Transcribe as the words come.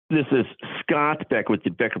This is Scott Becker with the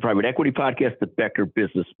Becker Private Equity Podcast, the Becker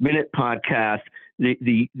Business Minute Podcast.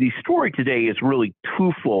 The story today is really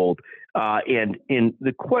twofold, and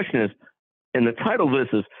the question is, and the title of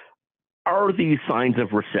this is, are these signs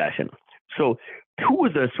of recession? So two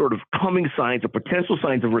of the sort of coming signs or potential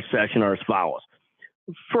signs of recession are as follows.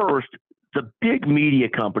 First, the big media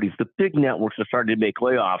companies, the big networks are starting to make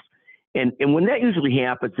layoffs. And when that usually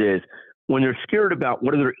happens is when they're scared about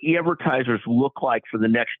what do their advertisers look like for the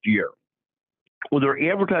next year. Well, their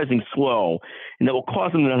advertising slow, and that will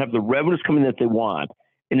cause them to not have the revenues coming that they want,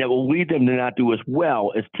 and that will lead them to not do as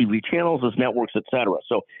well as TV channels, as networks, et cetera.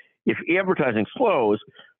 So if advertising slows,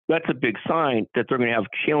 that's a big sign that they're going to have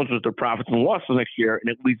challenges with their profits and losses next year, and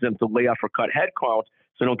it leads them to lay off or cut headcount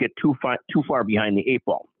so they don't get too far behind the eight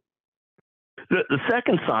ball. The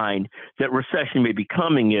second sign that recession may be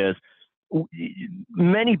coming is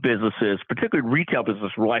many businesses, particularly retail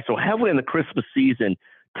businesses, rely so heavily on the Christmas season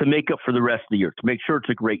to make up for the rest of the year, to make sure it's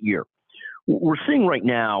a great year. We're seeing right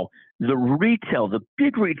now the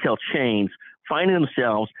big retail chains finding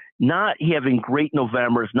themselves not having great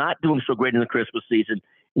Novembers, not doing so great in the Christmas season,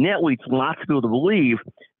 and that leads lots of people to believe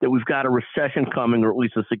that we've got a recession coming, or at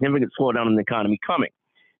least a significant slowdown in the economy coming.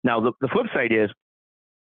 Now, the flip side is,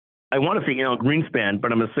 I want to say Greenspan,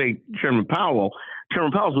 but I'm going to say Chairman Powell.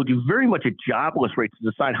 Chairman Powell is looking very much at jobless rates to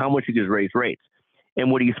decide how much he can raise rates. And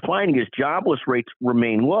what he's finding is jobless rates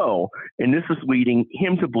remain low, and this is leading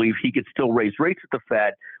him to believe he could still raise rates at the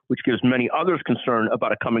Fed, which gives many others concern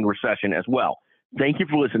about a coming recession as well. Thank you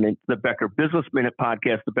for listening to the Becker Business Minute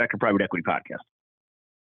Podcast, the Becker Private Equity Podcast.